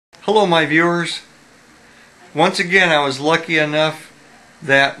Hello my viewers. Once again I was lucky enough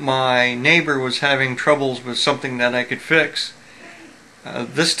that my neighbor was having troubles with something that I could fix.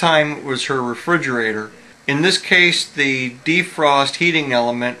 This time it was her refrigerator. In this case the defrost heating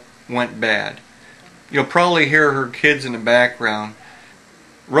element went bad. You'll probably hear her kids in the background.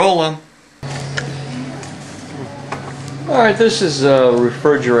 Roll 'em. Alright, this is a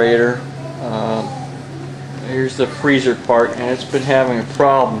refrigerator. Here's the freezer part, and it's been having a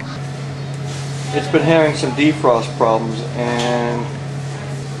problem. It's been having some defrost problems, and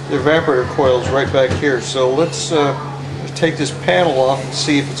the evaporator coil is right back here. So let's take this panel off and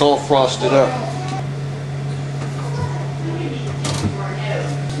see if it's all frosted up.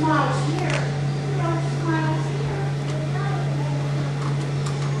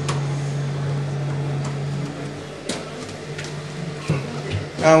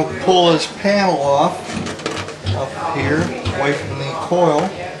 Now pull this panel off here, away from the coil.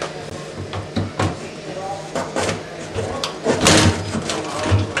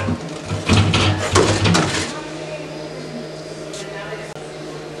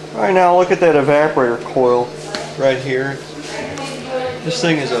 Alright, now look at that evaporator coil right here. This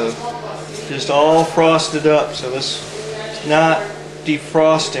thing is just all frosted up, so this is not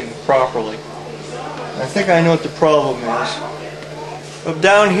defrosting properly. I think I know what the problem is. But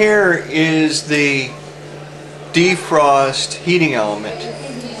down here is the defrost heating element,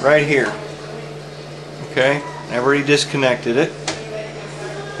 right here. Okay, I've already disconnected it,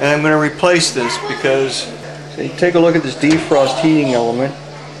 and I'm going to replace this because, so you take a look at this defrost heating element.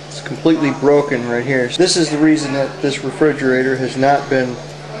 It's completely broken right here. So this is the reason that this refrigerator has not been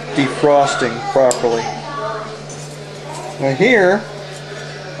defrosting properly. Now here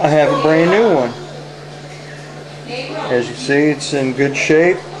I have a brand new one. As you see, it's in good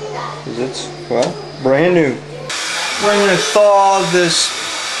shape because it's, well, brand new. Where I'm going to thaw this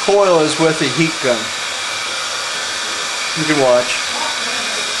coil is with a heat gun. You can watch.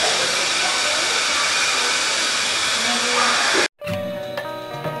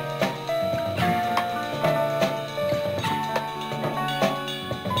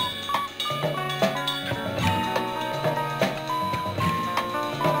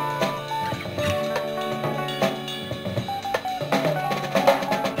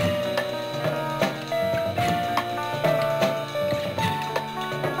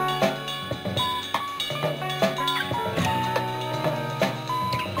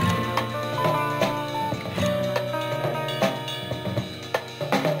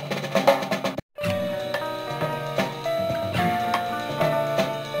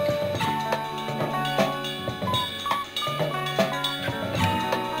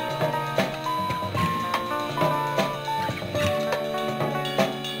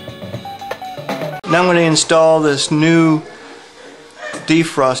 Now I'm going to install this new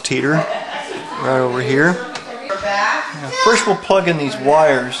defrost heater right over here. Now first we'll plug in these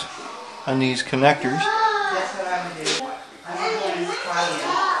wires on these connectors.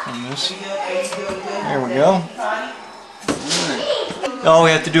 And this. There we go. All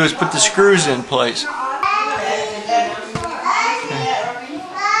we have to do is put the screws in place.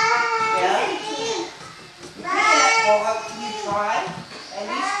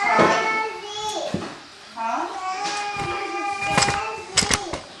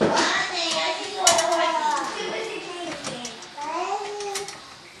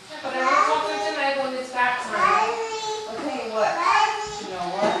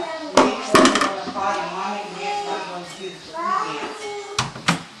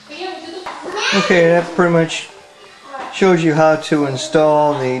 Okay, that pretty much shows you how to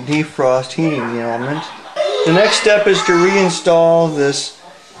install the defrost heating element. The next step is to reinstall this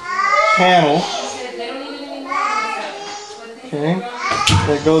panel. Okay,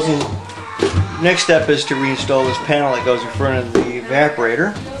 that goes in. Next step is to reinstall this panel that goes in front of the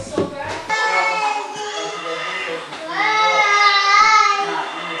evaporator.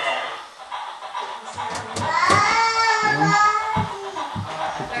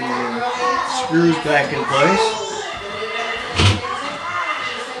 Screws back in place.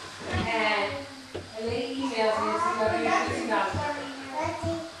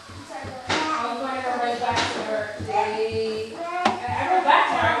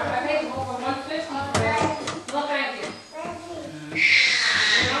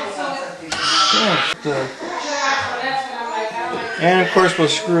 And of course we'll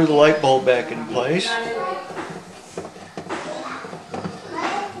screw the light bulb back in place.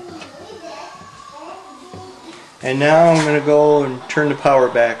 And now I'm going to go and turn the power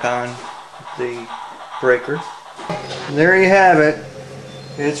back on the breaker. And there you have it.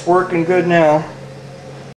 It's working good now.